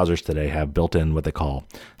lot of browsers today have built in what they call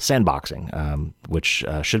sandboxing, which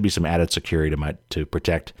should be some added security to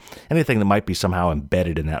protect anything that might be somehow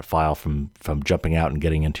embedded in that file from jumping out and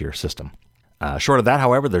getting into your system. Short of that,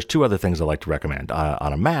 however, there's 2 other things I like to recommend.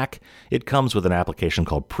 On a Mac, it comes with an application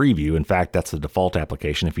called Preview. In fact, that's the default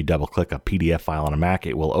application. If you double-click a PDF file on a Mac,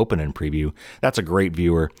 it will open in Preview. That's a great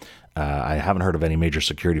viewer. I haven't heard of any major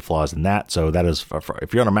security flaws in that, so that is,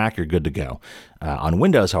 if you're on a Mac, you're good to go. On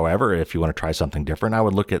Windows, however, if you want to try something different, I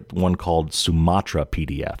would look at one called Sumatra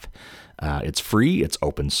PDF. It's free. It's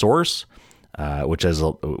open source. Which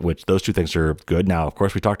those 2 things are good. Now, of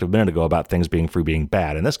course, we talked a minute ago about things being free being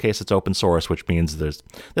bad. In this case, it's open source, which means this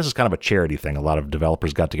is kind of a charity thing. A lot of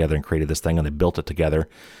developers got together and created this thing, and they built it together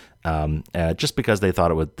just because they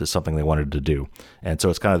thought it was something they wanted to do. And so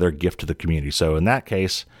it's kind of their gift to the community. So in that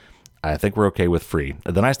case, I think we're okay with free.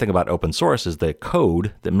 The nice thing about open source is the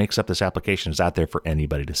code that makes up this application is out there for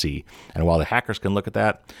anybody to see. And while the hackers can look at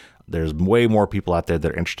that, there's way more people out there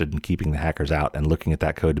that are interested in keeping the hackers out and looking at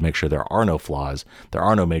that code to make sure there are no flaws, there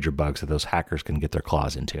are no major bugs that those hackers can get their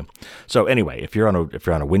claws into. So anyway, if you're on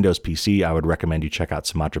a Windows PC, I would recommend you check out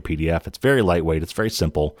Sumatra PDF. It's very lightweight, it's very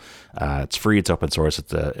simple, it's free, it's open source.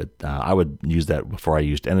 I would use that before I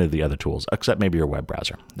used any of the other tools, except maybe your web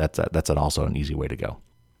browser. That's also an easy way to go.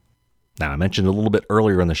 Now, I mentioned a little bit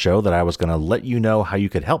earlier in the show that I was going to let you know how you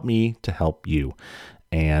could help me to help you.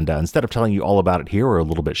 And instead of telling you all about it here, we're a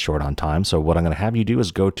little bit short on time. So what I'm going to have you do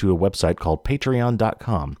is go to a website called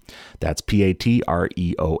patreon.com. That's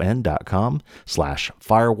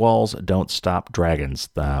patreon.com/firewalls don't stop dragons.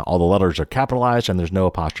 All the letters are capitalized and there's no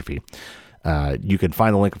apostrophe. You can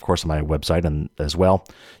find the link, of course, on my website and as well.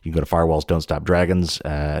 You can go to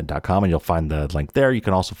firewallsdon'tstopdragons.com and you'll find the link there. You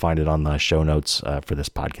can also find it on the show notes for this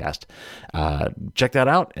podcast. Check that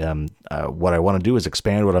out. What I want to do is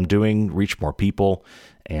expand what I'm doing, reach more people,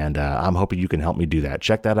 and I'm hoping you can help me do that.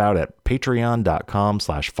 Check that out at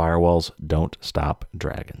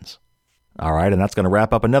patreon.com/firewallsdon'tstopdragons. All right, and that's going to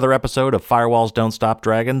wrap up another episode of Firewalls Don't Stop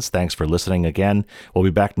Dragons. Thanks for listening again. We'll be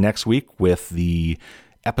back next week with the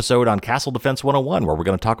episode on Castle Defense 101, where we're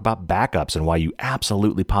going to talk about backups and why you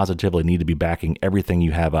absolutely positively need to be backing everything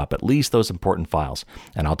you have up, at least those important files.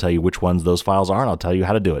 And I'll tell you which ones those files are, and I'll tell you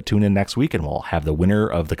how to do it. Tune in next week, and we'll have the winner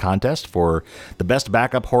of the contest for the best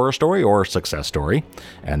backup horror story or success story,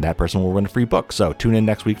 and that person will win a free book. So tune in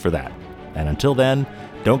next week for that. And until then,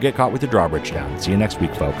 don't get caught with your drawbridge down. See you next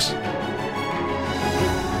week, folks.